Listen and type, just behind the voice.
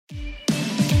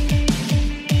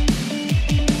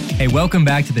Hey, welcome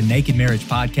back to the Naked Marriage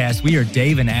Podcast. We are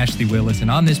Dave and Ashley Willis,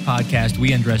 and on this podcast,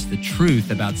 we undress the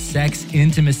truth about sex,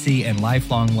 intimacy, and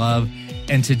lifelong love.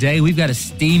 And today, we've got a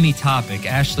steamy topic.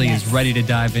 Ashley is ready to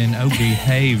dive in. Oh,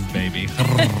 behave, baby.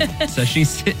 So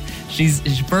she's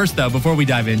first, though, before we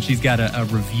dive in, she's got a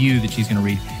review that she's going to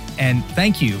read. And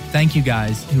thank you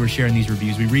guys who are sharing these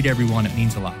reviews. We read every one. It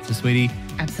means a lot. So, sweetie,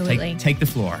 absolutely. Take the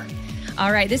floor.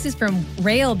 All right, this is from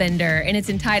Railbender, and it's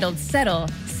entitled Settle,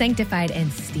 Sanctified, and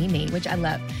Steamy, which I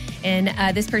love. And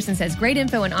this person says, great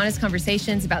info and honest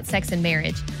conversations about sex and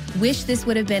marriage. Wish this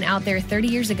would have been out there 30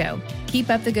 years ago. Keep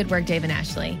up the good work, Dave and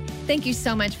Ashley. Thank you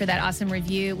so much for that awesome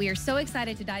review. We are so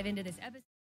excited to dive into this episode.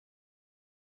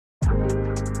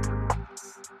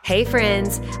 Hey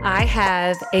friends, I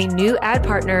have a new ad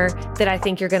partner that I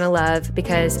think you're going to love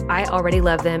because I already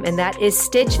love them, and that is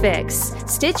Stitch Fix.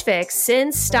 Stitch Fix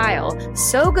sends style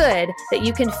so good that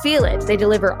you can feel it. They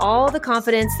deliver all the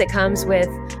confidence that comes with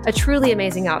a truly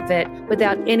amazing outfit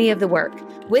without any of the work.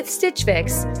 With Stitch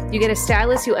Fix, you get a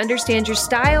stylist who understands your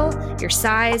style, your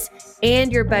size,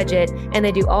 and your budget, and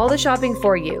they do all the shopping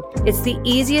for you. It's the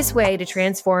easiest way to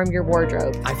transform your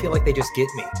wardrobe. I feel like they just get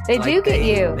me. They do get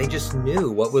you. They just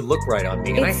knew what would look right on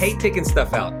me, and I hate picking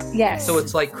stuff out. Yes. So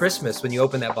it's like Christmas when you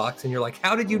open that box and you're like,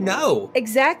 how did you know?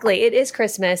 Exactly. It is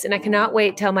Christmas, and I cannot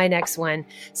wait till my next one.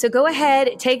 So go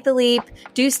ahead, take the leap,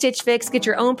 do Stitch Fix, get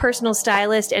your own personal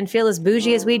stylist, and feel as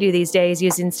bougie as we do these days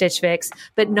using Stitch Fix,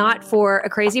 but not for a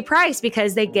crazy price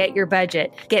because they get your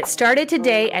budget. Get started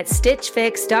today at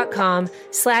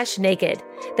stitchfix.com/naked.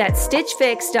 That's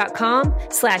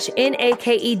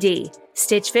stitchfix.com/NAKED.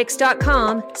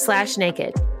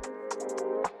 stitchfix.com/naked.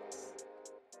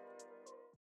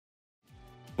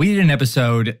 We did an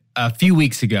episode a few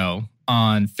weeks ago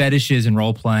on fetishes and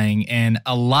role-playing, and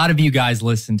a lot of you guys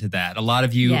listened to that. A lot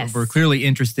of you were clearly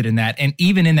interested in that. And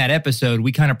even in that episode,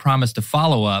 we kind of promised a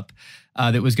follow-up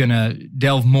that was going to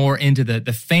delve more into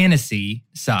the fantasy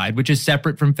side, which is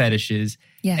separate from fetishes.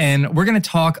 Yes. And we're going to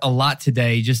talk a lot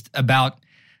today just about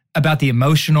the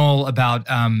emotional, about,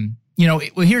 here's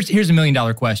a $1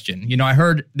 million question. You know, I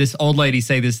heard this old lady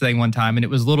say this thing one time, and it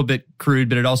was a little bit crude,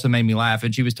 but it also made me laugh.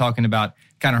 And she was talking about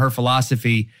kind of her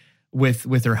philosophy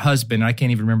with her husband. I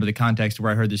can't even remember the context of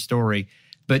where I heard this story,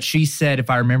 but she said, if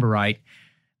I remember right,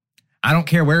 I don't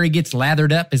care where he gets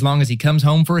lathered up as long as he comes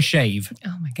home for a shave.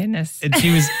 Oh my goodness. And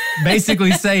she was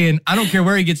basically saying, I don't care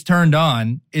where he gets turned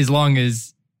on as long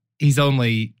as he's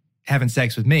only having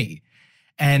sex with me.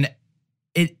 And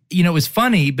it was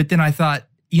funny, but then I thought,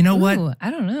 you know what? I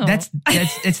don't know.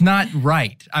 It's not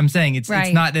right. I'm saying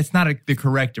that's not the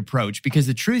correct approach, because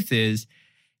the truth is,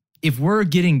 if we're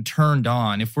getting turned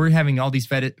on, if we're having all these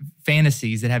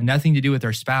fantasies that have nothing to do with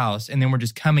our spouse, and then we're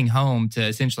just coming home to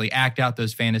essentially act out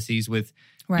those fantasies with,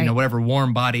 whatever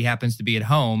warm body happens to be at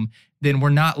home, then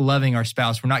we're not loving our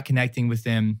spouse. We're not connecting with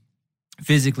them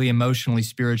physically, emotionally,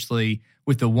 spiritually,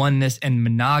 with the oneness and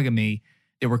monogamy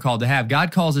that we're called to have.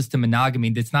 God calls us to monogamy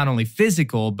that's not only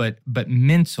physical, but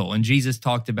mental. And Jesus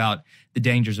talked about the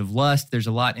dangers of lust. There's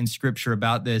a lot in Scripture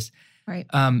about this. Right.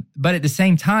 But at the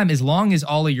same time, as long as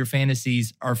all of your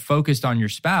fantasies are focused on your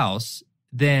spouse,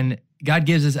 then God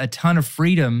gives us a ton of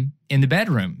freedom in the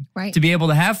bedroom to be able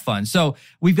to have fun. So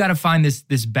we've got to find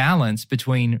this balance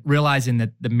between realizing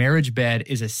that the marriage bed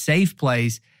is a safe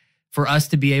place for us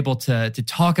to be able to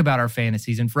talk about our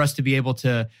fantasies, and for us to be able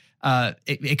to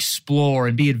explore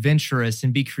and be adventurous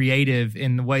and be creative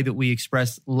in the way that we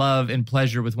express love and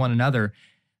pleasure with one another.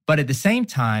 But at the same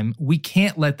time, we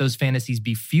can't let those fantasies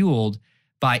be fueled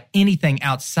by anything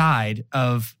outside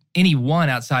of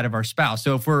our spouse.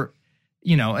 So if we're,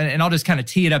 and I'll just kind of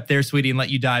tee it up there, sweetie, and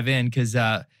let you dive in, because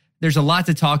there's a lot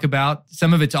to talk about.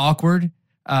 Some of it's awkward,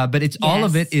 but all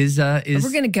of it is. But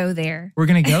we're going to go there. We're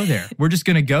going to go there. We're just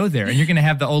going to go there. And you're going to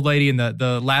have the old lady and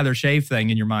the lather shave thing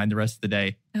in your mind the rest of the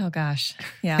day. Oh, gosh.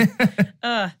 Yeah.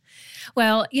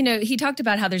 Well, he talked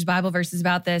about how there's Bible verses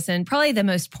about this, and probably the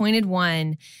most pointed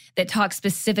one that talks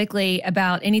specifically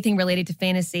about anything related to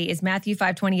fantasy is Matthew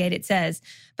 5:28. It says,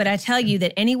 "But I tell you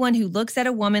that anyone who looks at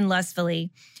a woman lustfully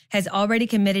has already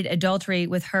committed adultery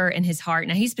with her in his heart."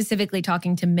 Now, he's specifically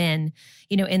talking to men,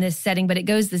 in this setting, but it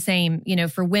goes the same,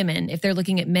 for women. If they're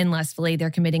looking at men lustfully,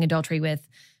 they're committing adultery with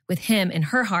him in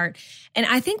her heart. And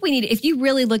I think if you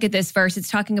really look at this verse, it's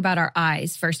talking about our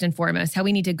eyes first and foremost, how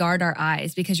we need to guard our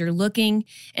eyes, because you're looking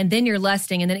and then you're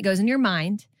lusting, and then it goes in your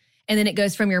mind. and then it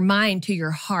goes from your mind to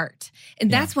your heart.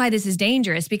 And that's why this is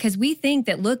dangerous, because we think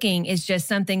that looking is just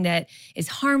something that is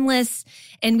harmless.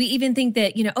 And we even think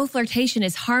that, flirtation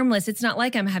is harmless. It's not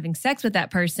like I'm having sex with that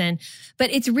person,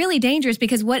 but it's really dangerous,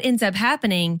 because what ends up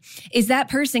happening is that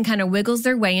person kind of wiggles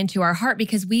their way into our heart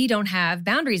because we don't have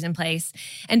boundaries in place.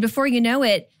 And before you know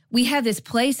it, we have this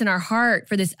place in our heart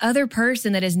for this other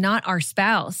person that is not our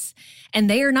spouse, and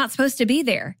they are not supposed to be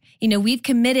there. We've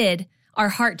committed our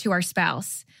heart to our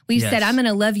spouse. We've said, I'm going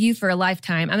to love you for a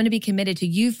lifetime. I'm going to be committed to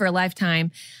you for a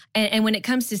lifetime. And when it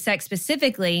comes to sex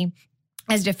specifically,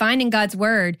 as defined in God's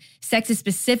word, sex is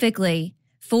specifically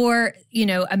for,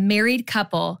 a married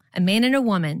couple, a man and a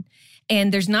woman.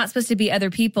 And there's not supposed to be other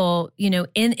people,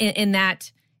 in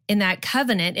that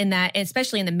covenant,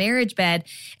 especially in the marriage bed.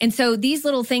 And so these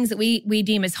little things that we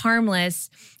deem as harmless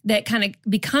that kind of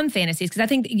become fantasies, because I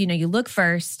think, you look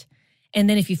first, and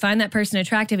then if you find that person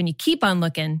attractive and you keep on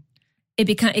looking,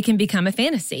 it can become a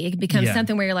fantasy. It can become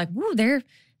something where you're like, whoa, they're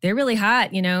really hot.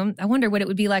 I wonder what it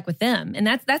would be like with them. And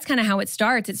that's kind of how it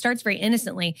starts. It starts very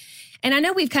innocently. And I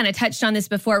know we've kind of touched on this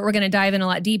before. We're going to dive in a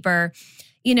lot deeper.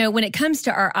 When it comes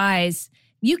to our eyes,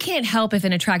 you can't help if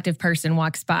an attractive person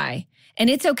walks by. And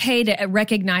it's okay to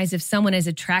recognize if someone is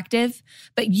attractive,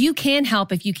 but you can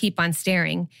help if you keep on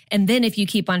staring. And then if you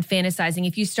keep on fantasizing,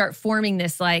 if you start forming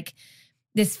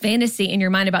this fantasy in your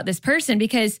mind about this person,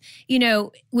 because,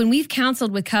 when we've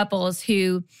counseled with couples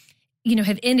who,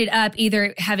 have ended up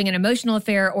either having an emotional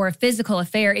affair or a physical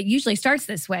affair, it usually starts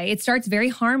this way. It starts very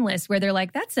harmless, where they're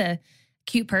like, that's a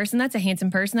cute person, that's a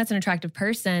handsome person, that's an attractive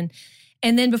person.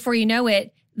 And then before you know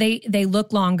it, they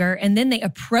look longer, and then they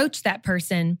approach that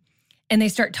person and they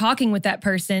start talking with that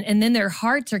person, and then their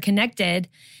hearts are connected.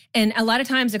 And a lot of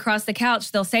times across the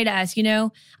couch, they'll say to us,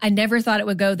 I never thought it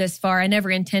would go this far. I never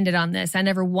intended on this. I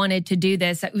never wanted to do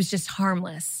this. It was just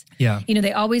harmless. Yeah.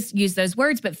 They always use those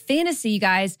words. But fantasy, you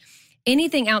guys,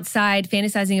 anything outside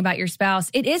fantasizing about your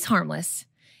spouse, it is harmless.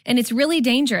 And it's really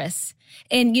dangerous.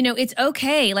 And, it's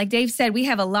okay. Like Dave said, we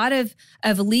have a lot of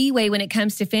leeway when it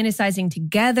comes to fantasizing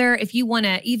together. If you want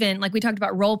to even, like we talked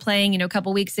about role playing, a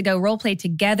couple weeks ago, role play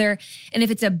together. And if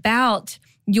it's about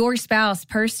your spouse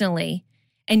personally,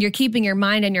 and you're keeping your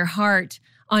mind and your heart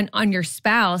on your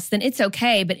spouse, then it's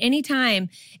okay. But anytime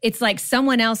it's like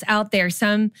someone else out there,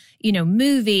 some,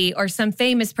 movie or some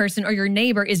famous person or your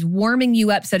neighbor is warming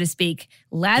you up, so to speak,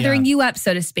 lathering you up,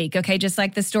 so to speak. Okay. Just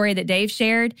like the story that Dave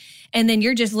shared. And then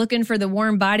you're just looking for the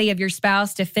warm body of your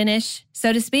spouse to finish,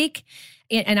 so to speak.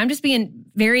 And I'm just being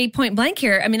very point blank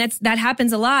here. I mean, that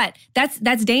happens a lot.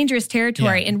 That's dangerous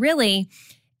territory. And really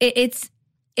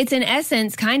it's in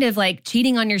essence kind of like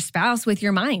cheating on your spouse with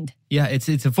your mind. Yeah, it's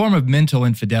a form of mental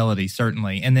infidelity,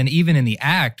 certainly. And then even in the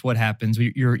act, what happens,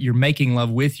 you're making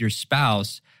love with your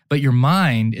spouse, but your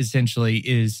mind essentially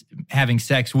is having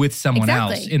sex with someone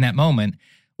else in that moment,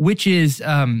 which is,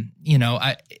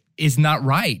 is not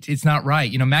right. It's not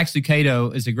right. Max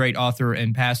Lucado is a great author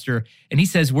and pastor, and he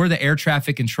says we're the air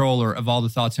traffic controller of all the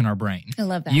thoughts in our brain. I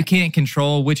love that. You can't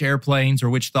control which airplanes or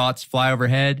which thoughts fly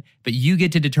overhead, but you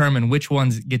get to determine which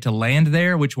ones get to land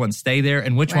there, which ones stay there,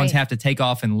 and which ones have to take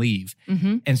off and leave.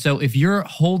 Mm-hmm. And so if you're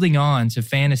holding on to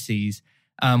fantasies,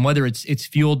 whether it's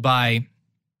fueled by,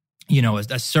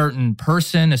 a certain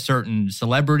person, a certain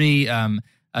celebrity,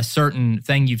 a certain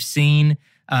thing you've seen.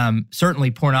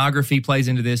 Certainly pornography plays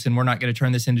into this, and we're not going to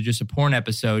turn this into just a porn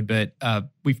episode, but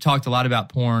we've talked a lot about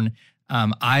porn.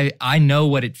 I know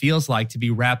what it feels like to be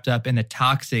wrapped up in a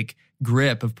toxic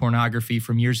grip of pornography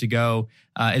from years ago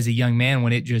as a young man,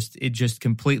 when it just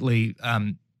completely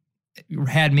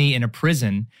had me in a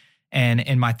prison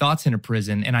and my thoughts in a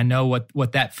prison. And I know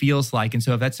what that feels like. And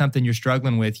so if that's something you're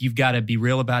struggling with, you've got to be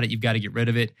real about it. You've got to get rid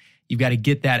of it. You've got to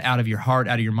get that out of your heart,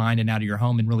 out of your mind, and out of your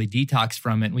home, and really detox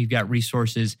from it. And we've got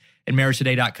resources at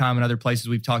marriagetoday.com and other places.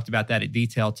 We've talked about that in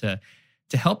detail to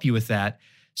help you with that.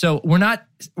 So we're not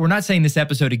saying this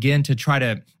episode again to try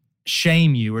to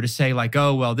shame you or to say like,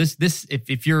 oh, well, this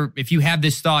if you have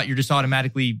this thought, you're just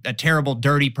automatically a terrible,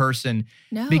 dirty person.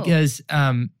 No. Because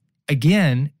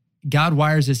again, God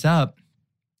wires us up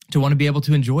to want to be able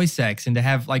to enjoy sex and to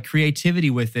have like creativity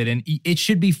with it. And it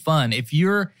should be fun. If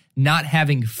you're not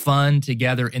having fun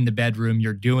together in the bedroom,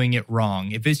 you're doing it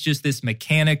wrong. If it's just this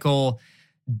mechanical,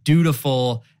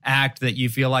 dutiful act that you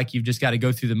feel like you've just got to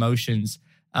go through the motions,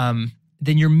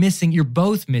 then you're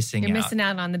both missing out. You're missing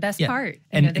out on the best part,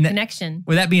 the connection.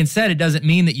 With that being said, it doesn't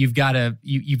mean that you've got to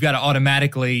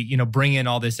automatically, bring in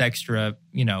all this extra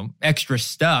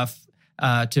stuff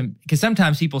because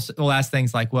sometimes people will ask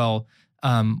things like, well,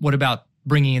 what about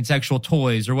bringing in sexual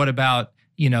toys, or what about,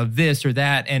 this or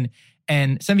that? And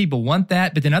And some people want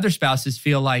that, but then other spouses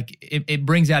feel like it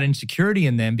brings out insecurity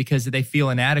in them because they feel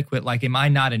inadequate. Like, am I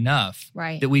not enough?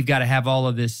 Right. That we've got to have all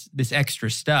of this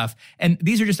extra stuff. And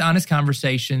these are just honest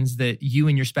conversations that you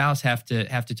and your spouse have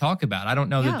to talk about. I don't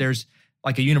know that there's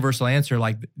like a universal answer,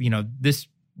 like,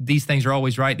 these things are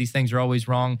always right, these things are always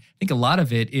wrong. I think a lot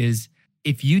of it is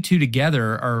if you two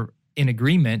together are in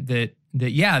agreement that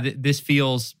this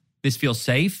feels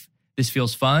safe, this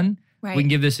feels fun, right. we can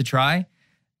give this a try.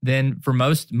 Then for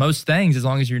most things, as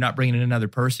long as you're not bringing in another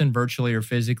person virtually or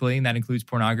physically, and that includes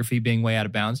pornography being way out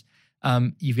of bounds,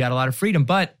 you've got a lot of freedom.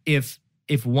 But if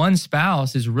one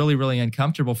spouse is really, really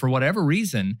uncomfortable for whatever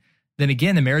reason, then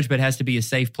again, the marriage bed has to be a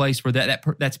safe place where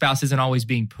that spouse isn't always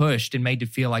being pushed and made to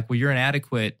feel like, well, you're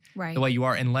inadequate right. the way you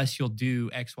are unless you'll do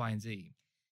X, Y, and Z.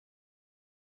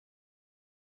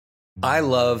 I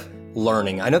love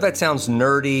learning. I know that sounds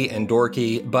nerdy and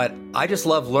dorky, but I just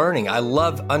love learning. I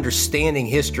love understanding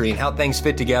history and how things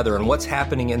fit together and what's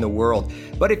happening in the world.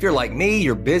 But if you're like me,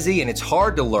 you're busy and it's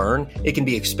hard to learn. It can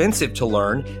be expensive to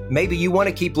learn. Maybe you want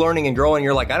to keep learning and growing.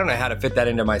 You're like, I don't know how to fit that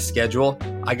into my schedule.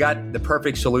 I got the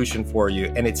perfect solution for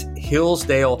you, and it's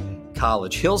Hillsdale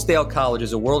College. Hillsdale College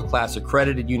is a world-class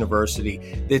accredited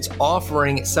university that's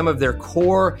offering some of their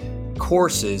core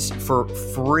courses for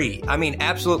free. I mean,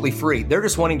 absolutely free. They're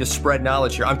just wanting to spread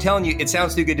knowledge here. I'm telling you, it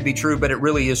sounds too good to be true, but it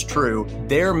really is true.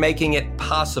 They're making it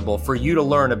possible for you to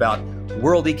learn about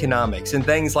world economics and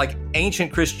things like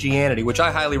ancient Christianity, which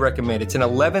I highly recommend. It's an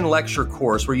 11-lecture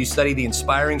course where you study the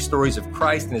inspiring stories of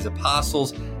Christ and his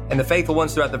apostles and the faithful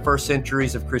ones throughout the first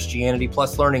centuries of Christianity,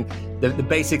 plus learning the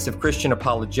basics of Christian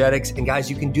apologetics. And guys,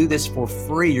 you can do this for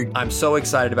free. I'm so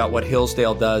excited about what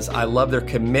Hillsdale does. I love their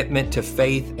commitment to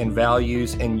faith and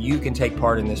values, and you can take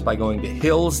part in this by going to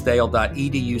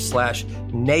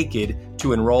hillsdale.edu/naked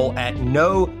to enroll at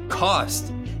no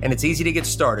cost. And it's easy to get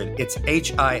started. It's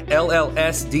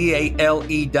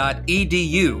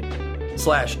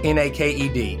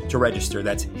hillsdale.edu/naked to register.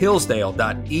 That's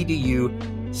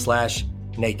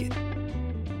hillsdale.edu/naked.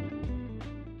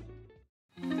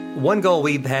 One goal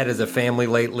we've had as a family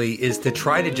lately is to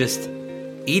try to just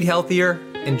eat healthier,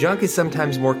 and junk is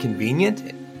sometimes more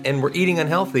convenient. And we're eating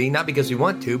unhealthy, not because we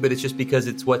want to, but it's just because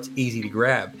it's what's easy to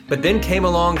grab. But then came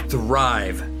along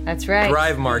Thrive. That's right.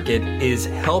 Thrive Market is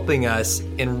helping us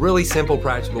in really simple,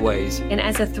 practical ways. And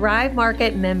as a Thrive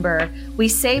Market member, we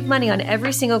save money on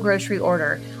every single grocery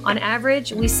order. On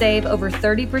average, we save over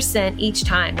 30% each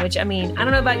time, which, I mean, I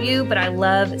don't know about you, but I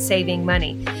love saving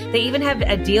money. They even have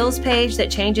a deals page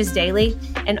that changes daily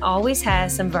and always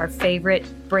has some of our favorite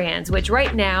brands, which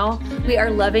right now we are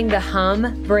loving the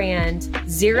Hum brand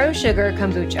Zero Sugar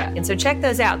Kombucha. And so check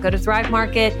those out. Go to Thrive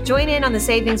Market, join in on the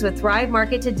savings with Thrive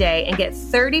Market today and get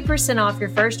 30% off your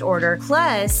first order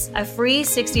plus a free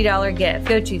 $60 gift.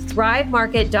 Go to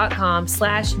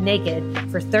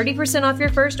thrivemarket.com/naked for 30% off your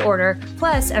first order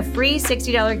plus a free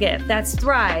 $60 gift. That's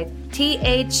Thrive,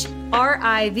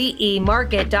 THRIVE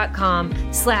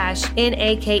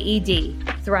market.com/NAKED.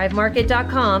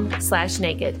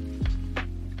 thrivemarket.com/naked.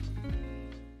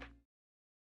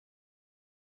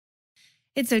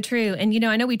 It's so true. And,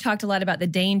 I know we talked a lot about the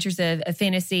dangers of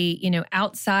fantasy,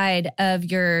 outside of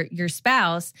your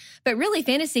spouse, but really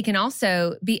fantasy can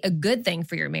also be a good thing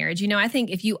for your marriage. I think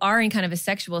if you are in kind of a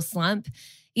sexual slump,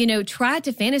 try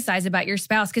to fantasize about your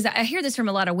spouse. Because I hear this from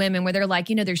a lot of women where they're like,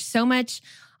 there's so much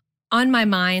on my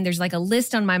mind. There's like a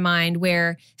list on my mind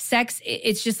where sex,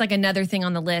 it's just like another thing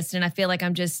on the list. And I feel like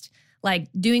I'm just like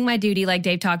doing my duty, like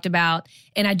Dave talked about,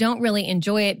 and I don't really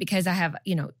enjoy it because I have,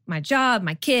 my job,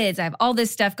 my kids, I have all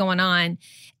this stuff going on.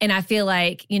 And I feel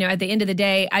like, at the end of the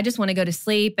day, I just want to go to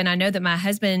sleep. And I know that my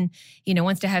husband,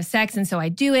 wants to have sex. And so I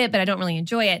do it, but I don't really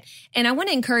enjoy it. And I want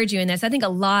to encourage you in this. I think a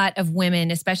lot of women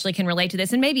especially can relate to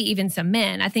this, and maybe even some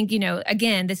men. I think,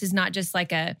 again, this is not just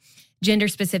like a gender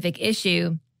specific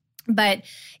issue, but,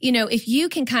 if you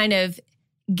can kind of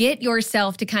get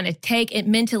yourself to kind of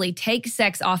mentally take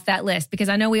sex off that list, because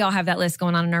I know we all have that list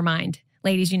going on in our mind.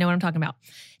 Ladies, you know what I'm talking about.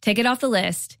 Take it off the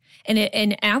list.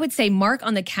 And I would say mark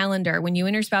on the calendar when you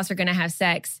and your spouse are going to have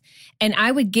sex. And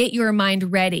I would get your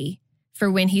mind ready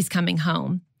for when he's coming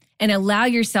home and allow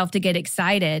yourself to get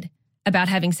excited about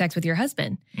having sex with your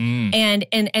husband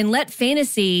and let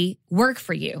fantasy work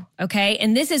for you. Okay.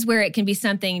 And this is where it can be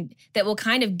something that will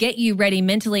kind of get you ready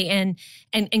mentally and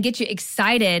get you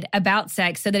excited about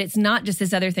sex so that it's not just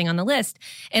this other thing on the list.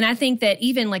 And I think that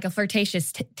even like a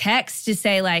flirtatious text to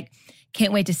say like,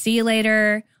 can't wait to see you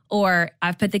later, or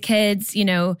I've put the kids,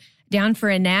 down for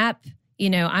a nap,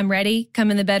 I'm ready, come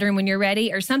in the bedroom when you're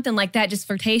ready, or something like that, just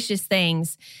flirtatious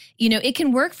things, it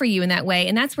can work for you in that way.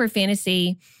 And that's where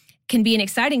fantasy can be an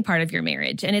exciting part of your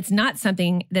marriage, and it's not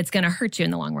something that's going to hurt you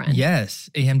in the long run. Yes,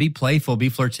 and be playful, be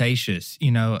flirtatious.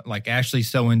 Like Ashley's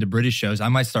so into British shows, I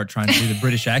might start trying to do the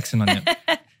British accent on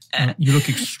it. You look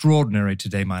extraordinary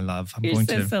today, my love. You're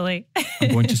so silly.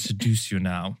 I'm going to seduce you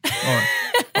now.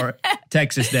 Or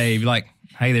Texas Dave, like,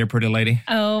 hey there, pretty lady.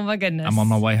 Oh my goodness. I'm on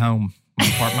my way home. I'm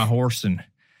going to park my horse, and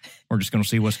we're just going to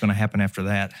see what's going to happen after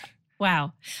that.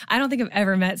 Wow. I don't think I've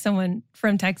ever met someone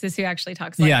from Texas who actually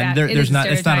talks like that. Yeah,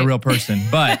 it's not a real person.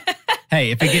 But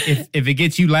hey, if it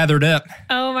gets you lathered up,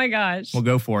 oh my gosh, we'll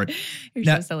go for it. You're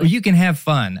now, so silly. You can have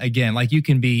fun. Again, like you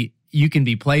can be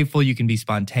playful, you can be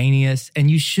spontaneous, and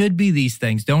you should be these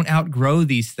things. Don't outgrow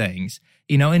these things,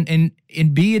 and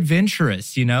be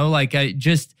adventurous, like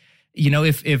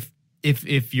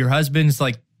if your husband's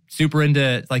like super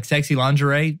into like sexy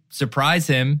lingerie, surprise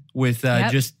him with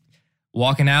just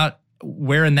walking out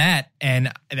wearing that,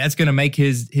 and that's going to make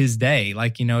his day.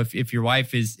 Like, if your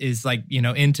wife is like,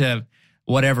 into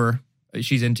whatever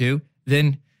she's into,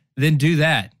 then do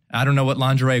that. I don't know what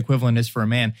lingerie equivalent is for a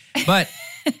man, but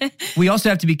we also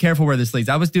have to be careful where this leads.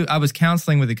 I was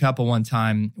counseling with a couple one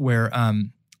time where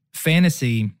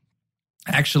fantasy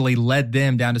actually led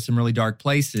them down to some really dark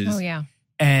places. Oh yeah.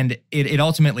 And it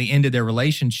ultimately ended their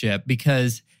relationship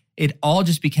because it all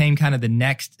just became kind of the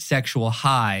next sexual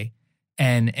high.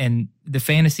 And the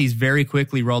fantasies very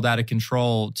quickly rolled out of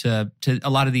control to a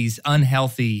lot of these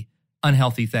unhealthy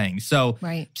things. So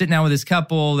sitting down with this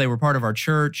couple, they were part of our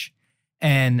church.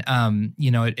 And,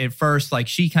 at first, like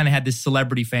she kind of had this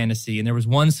celebrity fantasy. And there was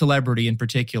one celebrity in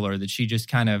particular that she just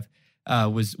kind of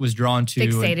was drawn to,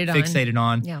 fixated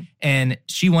on. Yeah. And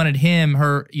she wanted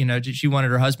she wanted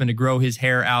her husband to grow his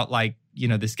hair out like,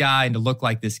 this guy and to look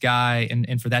like this guy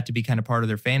and for that to be kind of part of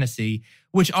their fantasy,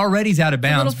 which already is out of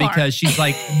bounds because she's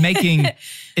like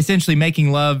essentially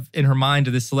making love in her mind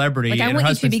to this celebrity. Like, and I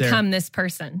want you to become this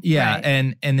person. Yeah.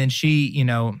 Right. And then she,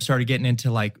 started getting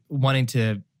into like wanted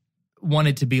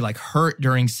to be like hurt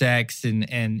during sex. And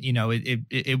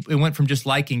it went from just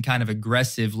liking kind of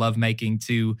aggressive lovemaking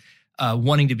to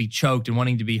wanting to be choked and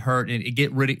wanting to be hurt and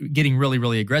getting really,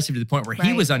 really aggressive to the point where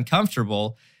he was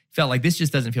uncomfortable, felt like this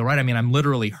just doesn't feel right. I mean, I'm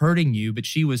literally hurting you, but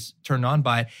she was turned on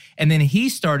by it. And then he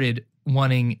started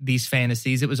wanting these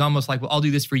fantasies. It was almost like, well, I'll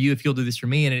do this for you if you'll do this for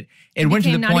me. And it went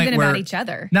to the point where— not even about each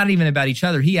other. Not even about each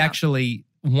other. He actually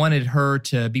wanted her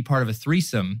to be part of a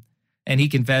threesome. And he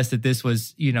confessed that this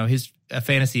was, a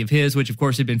fantasy of his, which of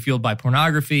course had been fueled by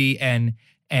pornography. And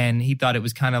he thought it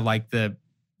was kind of like the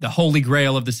holy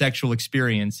grail of the sexual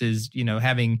experience is,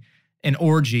 having an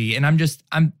orgy. And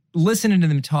I'm listening to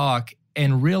them talk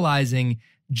and realizing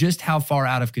just how far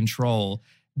out of control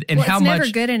and how much— it's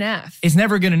never good enough. It's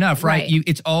never good enough, right?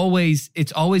 It's always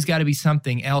got to be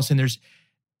something else. And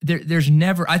there's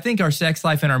never— I think our sex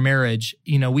life and our marriage,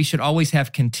 we should always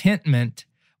have contentment.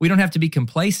 We don't have to be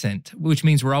complacent, which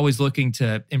means we're always looking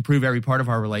to improve every part of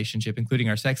our relationship, including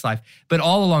our sex life. But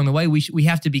all along the way, we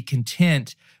have to be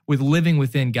content with living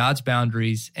within God's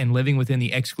boundaries and living within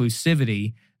the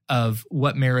exclusivity of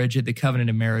what marriage, the covenant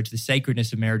of marriage, the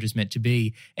sacredness of marriage is meant to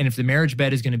be. And if the marriage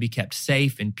bed is going to be kept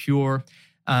safe and pure,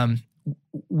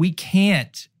 we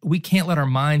can't let our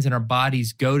minds and our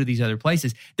bodies go to these other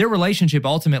places. Their relationship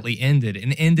ultimately ended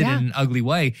in an ugly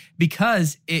way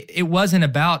because it wasn't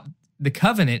about the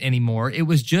covenant anymore. It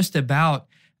was just about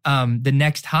the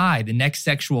next high, the next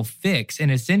sexual fix. And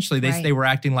essentially they were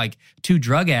acting like two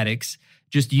drug addicts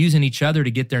just using each other to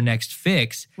get their next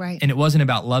fix. Right. And it wasn't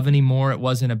about love anymore. It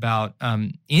wasn't about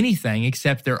anything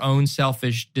except their own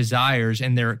selfish desires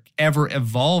and their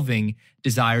ever-evolving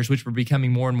desires, which were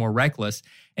becoming more and more reckless.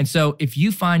 And so if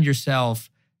you find yourself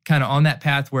kind of on that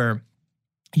path where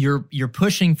you're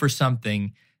pushing for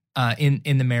something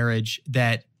in the marriage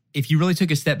that if you really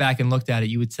took a step back and looked at it,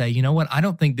 you would say, you know what? I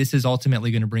don't think this is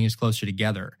ultimately going to bring us closer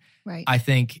together. Right. I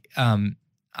think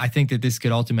that this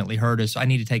could ultimately hurt us. I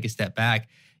need to take a step back.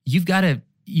 You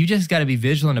just got to be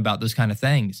vigilant about those kind of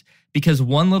things because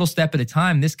one little step at a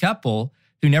time, this couple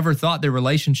who never thought their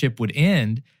relationship would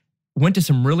end went to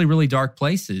some really, really dark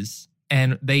places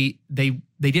and they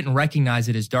didn't recognize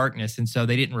it as darkness. And so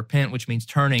they didn't repent, which means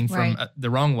turning from the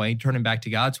wrong way, turning back to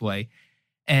God's way.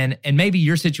 And maybe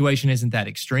your situation isn't that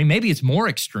extreme. Maybe it's more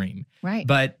extreme. Right.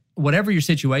 But whatever your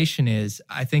situation is,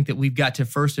 I think that we've got to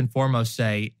first and foremost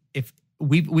say, if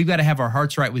we've got to have our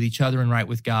hearts right with each other and right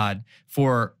with God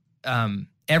for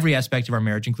every aspect of our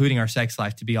marriage, including our sex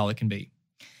life, to be all it can be.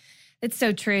 It's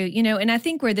so true. And I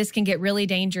think where this can get really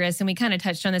dangerous, and we kind of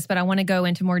touched on this, but I want to go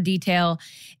into more detail,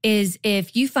 is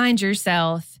if you find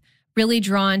yourself really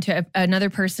drawn to another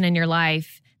person in your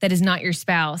life that is not your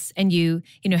spouse, and you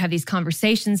have these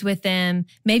conversations with them.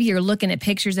 Maybe you're looking at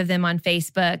pictures of them on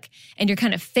Facebook and you're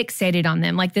kind of fixated on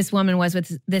them, like this woman was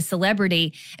with this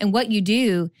celebrity. And what you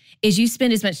do is you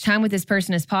spend as much time with this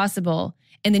person as possible,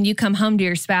 and then you come home to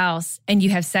your spouse and you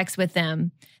have sex with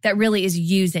them. That really is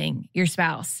using your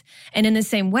spouse. And in the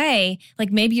same way,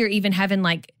 like maybe you're even having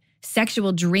like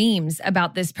sexual dreams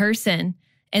about this person,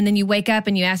 and then you wake up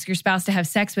and you ask your spouse to have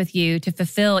sex with you to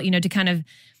fulfill, to kind of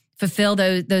fulfill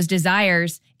those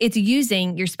desires. It's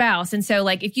using your spouse. And so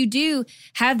like if you do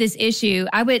have this issue,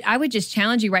 I would just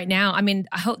challenge you right now. I mean,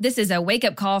 I hope this is a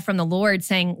wake-up call from the Lord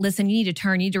saying, listen, you need to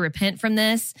turn, you need to repent from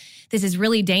this. This is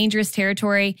really dangerous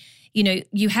territory.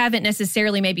 You haven't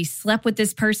necessarily maybe slept with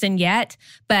this person yet,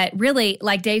 but really,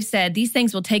 like Dave said, these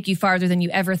things will take you farther than you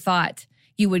ever thought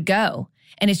you would go.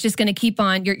 And it's just going to keep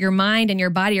on, your mind and your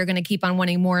body are going to keep on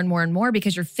wanting more and more and more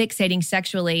because you're fixating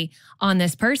sexually on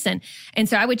this person. And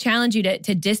so I would challenge you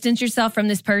to distance yourself from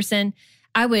this person.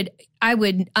 I would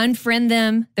unfriend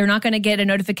them. They're not going to get a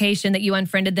notification that you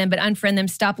unfriended them, but unfriend them.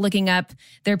 Stop looking up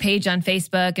their page on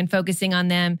Facebook and focusing on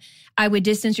them. I would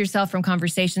distance yourself from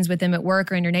conversations with them at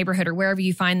work or in your neighborhood or wherever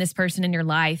you find this person in your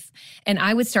life. And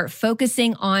I would start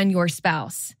focusing on your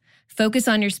spouse. Focus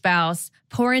on your spouse,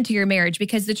 pour into your marriage,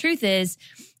 because the truth is,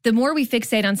 the more we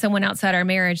fixate on someone outside our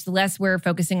marriage, the less we're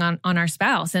focusing on our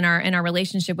spouse and our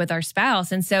relationship with our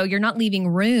spouse. And so you're not leaving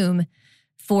room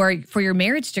for your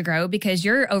marriage to grow because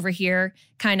you're over here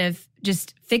kind of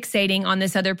just fixating on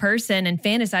this other person and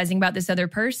fantasizing about this other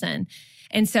person.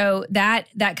 And so that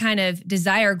kind of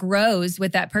desire grows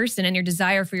with that person, and your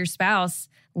desire for your spouse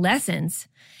lessens.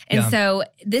 And so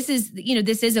this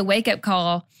is a wake-up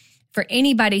call for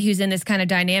anybody who's in this kind of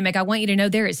dynamic. I want you to know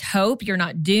there is hope. You're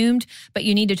not doomed, but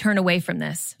you need to turn away from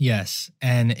this. Yes.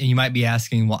 And you might be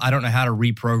asking, well, I don't know how to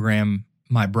reprogram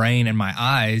my brain and my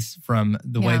eyes from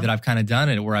the way that I've kind of done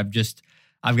it, where I've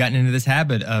gotten into this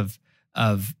habit of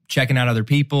checking out other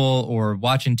people or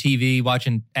watching TV,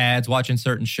 watching ads, watching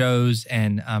certain shows,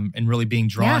 and really being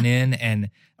drawn in and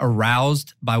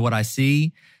aroused by what I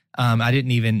see. I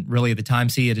didn't even really at the time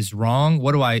see it as wrong.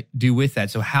 What do I do with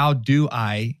that? So how do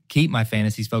I keep my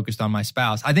fantasies focused on my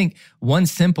spouse? I think one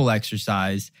simple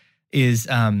exercise is,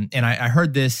 and I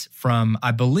heard this from,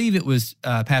 I believe it was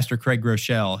Pastor Craig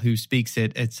Groeschel, who speaks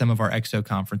at some of our EXO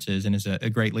conferences and is a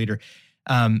great leader.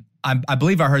 I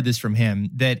believe I heard this from him,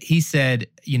 that he said,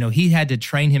 he had to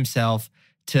train himself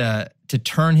to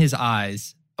turn his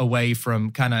eyes away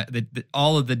from kind of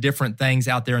all of the different things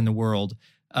out there in the world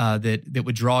that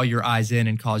would draw your eyes in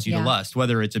and cause you to lust,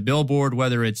 whether it's a billboard,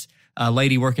 whether it's a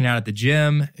lady working out at the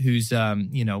gym who's,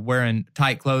 wearing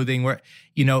tight clothing,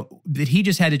 that he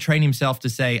just had to train himself to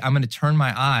say, I'm going to turn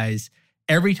my eyes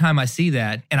every time I see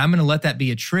that, and I'm going to let that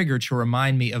be a trigger to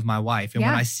remind me of my wife. And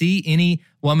when I see any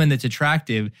woman that's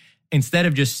attractive, instead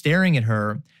of just staring at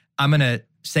her, I'm going to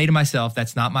say to myself,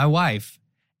 that's not my wife.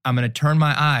 I'm going to turn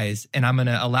my eyes and I'm going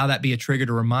to allow that be a trigger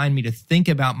to remind me to think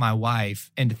about my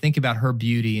wife and to think about her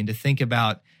beauty and to think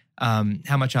about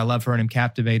how much I love her and am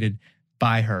captivated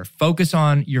by her. Focus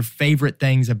on your favorite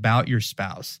things about your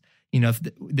spouse.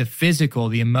 The physical,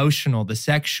 the emotional, the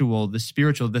sexual, the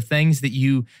spiritual, the things that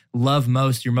you love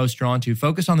most, you're most drawn to.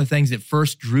 Focus on the things that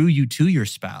first drew you to your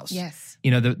spouse. Yes.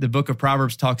 The book of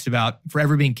Proverbs talks about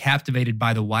forever being captivated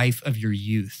by the wife of your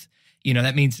youth.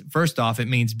 That means, first off, it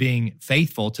means being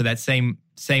faithful to that same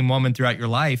woman throughout your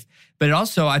life. But it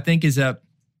also, I think, is a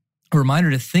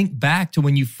reminder to think back to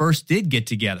when you first did get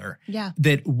together. Yeah.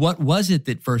 That what was it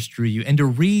that first drew you, and to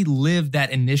relive that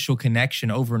initial connection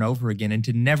over and over again, and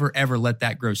to never, ever let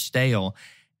that grow stale.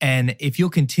 And if you'll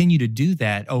continue to do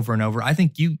that over and over, I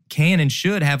think you can and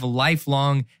should have a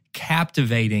lifelong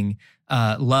captivating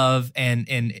love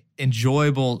and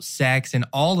enjoyable sex and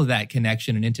all of that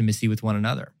connection and intimacy with one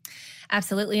another.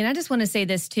 Absolutely. And I just want to say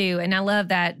this too, and I love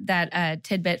that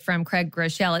tidbit from Craig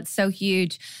Groeschel. It's so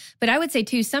huge. But I would say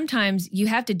too, sometimes you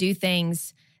have to do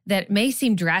things that may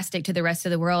seem drastic to the rest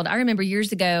of the world. I remember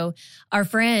years ago, our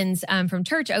friends from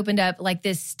church opened up like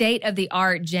this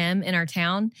state-of-the-art gym in our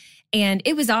town. And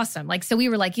it was awesome. So we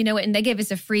were like, and they gave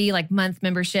us a free month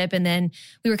membership. And then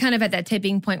we were kind of at that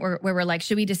tipping point where we're like,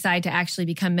 should we decide to actually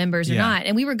become members or not?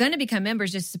 And we were going to become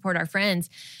members just to support our friends.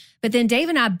 But then Dave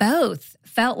and I both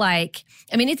felt like,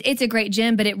 it's a great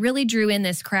gym, but it really drew in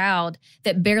this crowd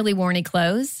that barely wore any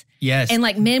clothes. Yes. And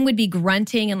men would be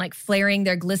grunting and flaring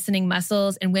their glistening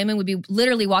muscles, and women would be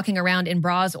literally walking around in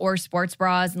bras or sports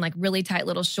bras and really tight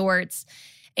little shorts.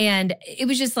 And it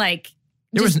was just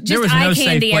there was eye no candy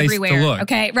safe place everywhere. to look.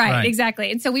 Okay, right,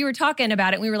 exactly. And so we were talking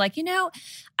about it, and we were like,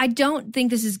 I don't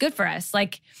think this is good for us.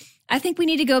 I think we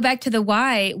need to go back to the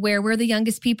Y where we're the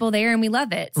youngest people there and we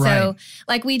love it. Right. So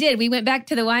like we did, we went back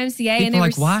to the YMCA People and they were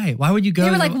like, why? Why would you go? They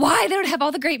were like, why? They don't have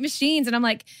all the great machines. And I'm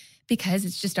like, because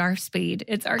it's just our speed.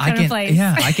 It's our kind of place.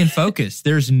 Yeah, I can focus.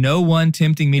 There's no one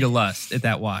tempting me to lust at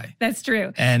that Y. That's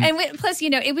true. And plus,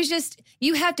 it was just,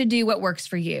 you have to do what works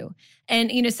for you.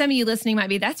 And, some of you listening might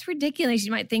be, that's ridiculous.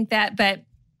 You might think that, but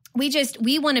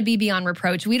we want to be beyond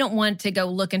reproach. We don't want to go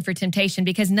looking for temptation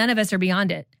because none of us are beyond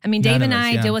it. I mean, Dave and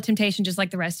I deal with temptation just like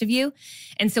the rest of you.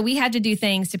 And so we have to do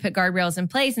things to put guardrails in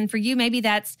place. And for you, maybe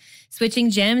that's switching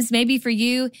gyms. Maybe for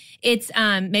you, it's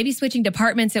maybe switching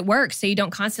departments at work so you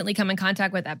don't constantly come in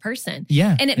contact with that person.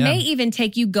 Yeah. And it may even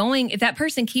take you going, if that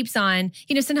person keeps on,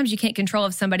 sometimes you can't control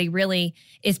if somebody really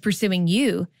is pursuing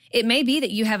you. It may be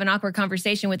that you have an awkward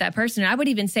conversation with that person. And I would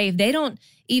even say if they don't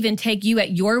even take you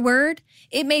at your word,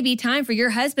 it may be time for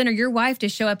your husband or your wife to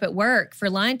show up at work for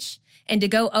lunch and to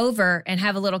go over and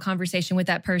have a little conversation with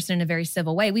that person in a very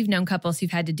civil way. We've known couples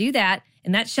who've had to do that,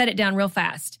 and that shut it down real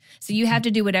fast. So you have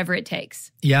to do whatever it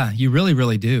takes. Yeah, you really,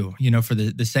 really do. For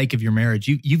the sake of your marriage,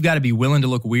 you've got to be willing to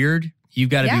look weird. You've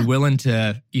got to be willing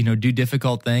to, do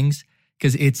difficult things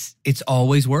because it's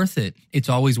always worth it. It's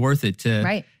always worth it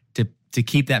to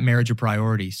keep that marriage a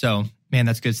priority. So, man,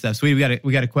 that's good stuff. So we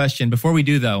got a question. Before we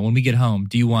do, though, when we get home,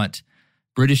 do you want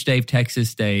British Dave,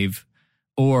 Texas Dave,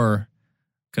 or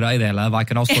could I there, love? I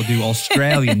can also do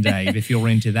Australian Dave if you're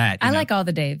into that. I like all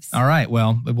the Daves. All right.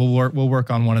 Well, we'll work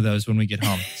on one of those when we get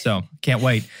home. So can't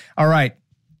wait. All right.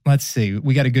 Let's see.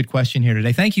 We got a good question here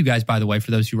today. Thank you guys, by the way,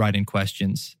 for those who write in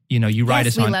questions. You write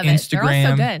us on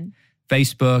Instagram,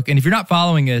 Facebook. And if you're not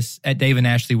following us at Dave and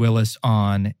Ashley Willis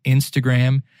on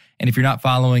Instagram, and if you're not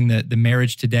following the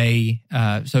Marriage Today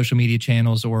social media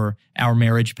channels or our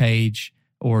marriage page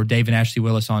or Dave and Ashley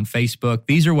Willis on Facebook,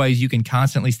 these are ways you can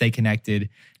constantly stay connected,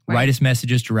 write us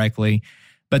messages directly.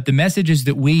 But the messages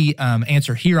that we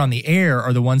answer here on the air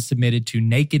are the ones submitted to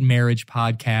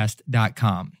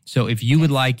nakedmarriagepodcast.com. So if you would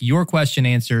like your question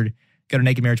answered, go to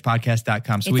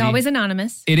nakedmarriagepodcast.com. It's always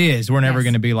anonymous. It is. We're never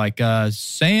going to be like,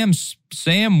 Sam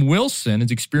Wilson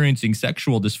is experiencing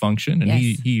sexual dysfunction. And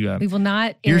he we will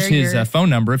not here's his phone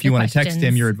number if you want to text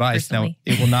him your advice. Personally.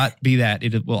 No, it will not be that.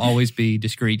 It will always be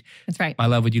discreet. That's right. My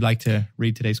love, would you like to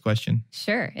read today's question?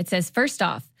 Sure. It says, first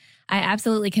off, I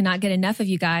absolutely cannot get enough of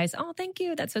you guys. Oh, thank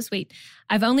you. That's so sweet.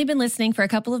 I've only been listening for a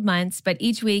couple of months, but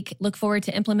each week look forward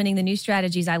to implementing the new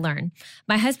strategies I learn.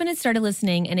 My husband has started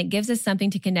listening, and it gives us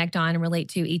something to connect on and relate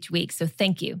to each week. So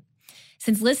thank you.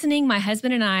 Since listening, my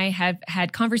husband and I have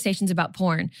had conversations about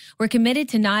porn. We're committed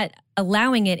to not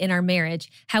allowing it in our marriage.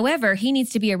 However, he needs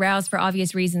to be aroused for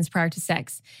obvious reasons prior to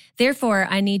sex. Therefore,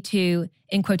 I need to,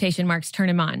 in quotation marks, turn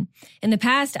him on. In the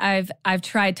past, I've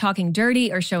tried talking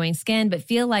dirty or showing skin, but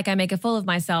feel like I make a fool of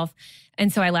myself,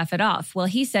 and so I laugh it off. Well,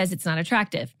 he says it's not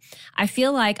attractive. I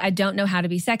feel like I don't know how to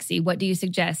be sexy. What do you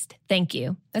suggest? Thank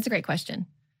you. That's a great question.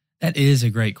 That is a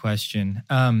great question.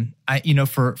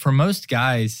 For most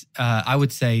guys, I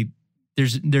would say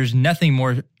there's nothing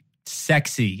more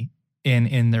sexy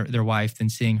in their wife than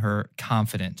seeing her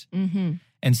confident. Mm-hmm.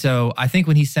 And so I think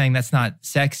when he's saying that's not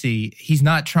sexy, he's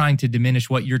not trying to diminish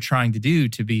what you're trying to do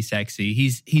to be sexy.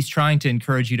 He's trying to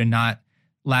encourage you to not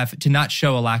laugh, to not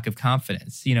show a lack of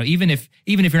confidence. Even if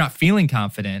you're not feeling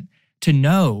confident, to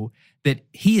know that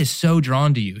he is so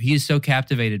drawn to you, he is so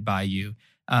captivated by you.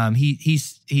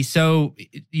 He's so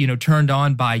turned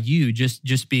on by you,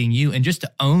 just being you, and just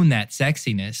to own that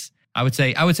sexiness. I would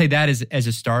say that as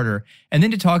a starter, and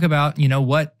then to talk about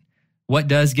what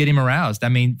does get him aroused. I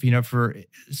mean, for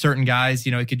certain guys,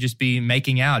 it could just be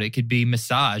making out, it could be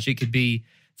massage, it could be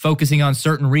focusing on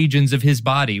certain regions of his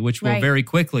body, which will very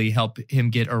quickly help him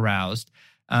get aroused.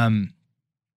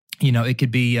 It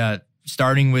could be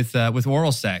starting with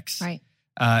oral sex. Right.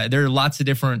 There are lots of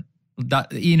different.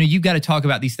 You've got to talk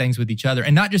about these things with each other,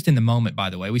 and not just in the moment, by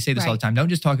the way. We say this all the time. Don't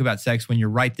just talk about sex when you're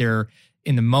right there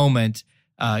in the moment,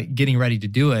 getting ready to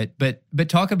do it, but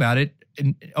talk about it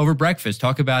over breakfast.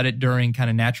 Talk about it during kind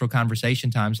of natural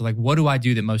conversation times. Like, what do I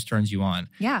do that most turns you on?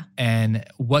 Yeah. And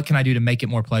what can I do to make it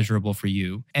more pleasurable for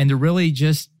you? And to really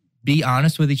just be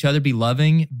honest with each other, be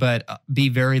loving, but be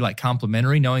very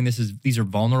complimentary, knowing these are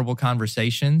vulnerable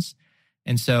conversations.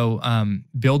 And so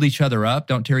build each other up.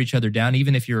 Don't tear each other down,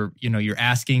 even if you're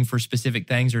asking for specific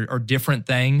things or different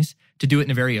things, to do it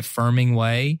in a very affirming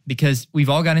way, because we've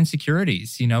all got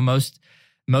insecurities.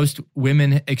 Most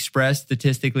women express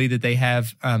statistically that they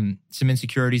have some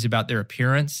insecurities about their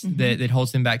appearance that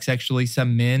holds them back sexually.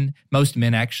 Most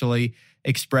men actually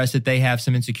express that they have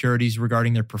some insecurities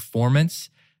regarding their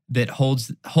performance that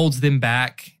holds them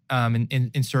back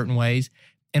in certain ways.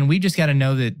 And we just got to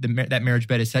know that that marriage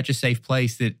bed is such a safe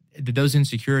place that those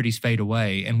insecurities fade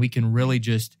away, and we can really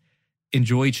just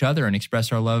enjoy each other and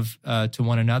express our love to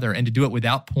one another, and to do it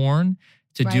without porn,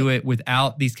 to do it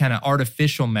without these kind of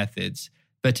artificial methods,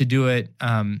 but to do it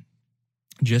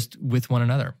just with one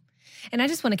another. And I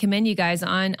just want to commend you guys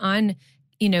on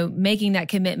making that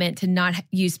commitment to not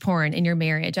use porn in your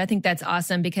marriage. I think that's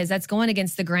awesome, because that's going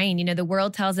against the grain. The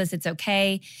world tells us it's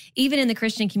okay, even in the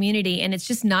Christian community, and it's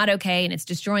just not okay, and it's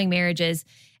destroying marriages.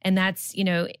 And that's,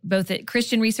 both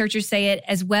Christian researchers say it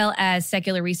as well as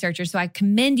secular researchers. So I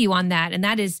commend you on that. And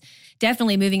that is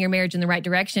definitely moving your marriage in the right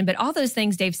direction. But all those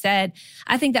things Dave said,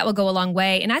 I think that will go a long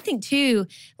way. And I think too,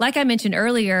 like I mentioned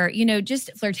earlier,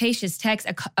 just flirtatious text,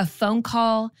 a phone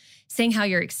call, saying how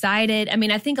you're excited. I mean,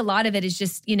 I think a lot of it is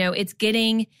just, it's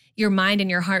getting your mind and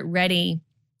your heart ready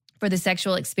for the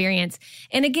sexual experience.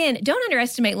 And again, don't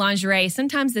underestimate lingerie.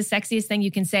 Sometimes the sexiest thing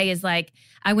you can say is like,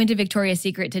 I went to Victoria's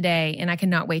Secret today and I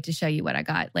cannot wait to show you what I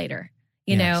got later,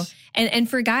 you know? And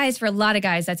for guys, for a lot of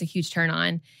guys, that's a huge turn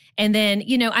on. And then,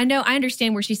 I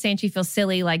understand where she's saying she feels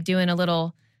silly, like doing a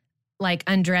little like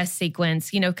undress sequence,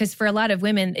 because for a lot of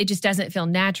women, it just doesn't feel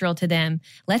natural to them.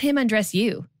 Let him undress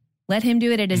you. Let him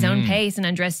do it at his own pace and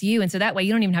undress you. And so that way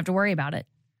you don't even have to worry about it.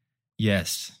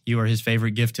 Yes, you are his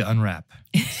favorite gift to unwrap.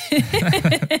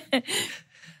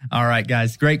 All right,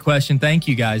 guys, great question. Thank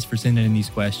you guys for sending in these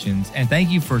questions. And thank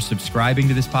you for subscribing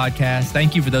to this podcast.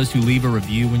 Thank you for those who leave a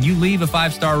review. When you leave a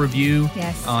 5-star review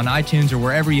on iTunes or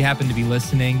wherever you happen to be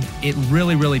listening, it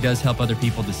really, really does help other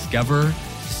people discover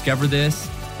this.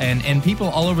 And people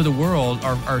all over the world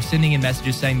are sending in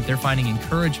messages saying that they're finding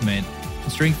encouragement,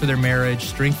 strength for their marriage,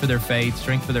 strength for their faith,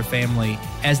 strength for their family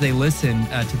as they listen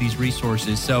to these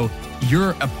resources. So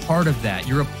you're a part of that.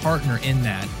 You're a partner in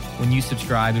that when you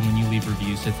subscribe and when you leave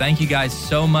reviews. So thank you guys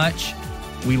so much.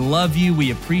 We love you. We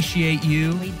appreciate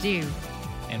you. We do.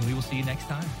 And we will see you next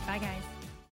time.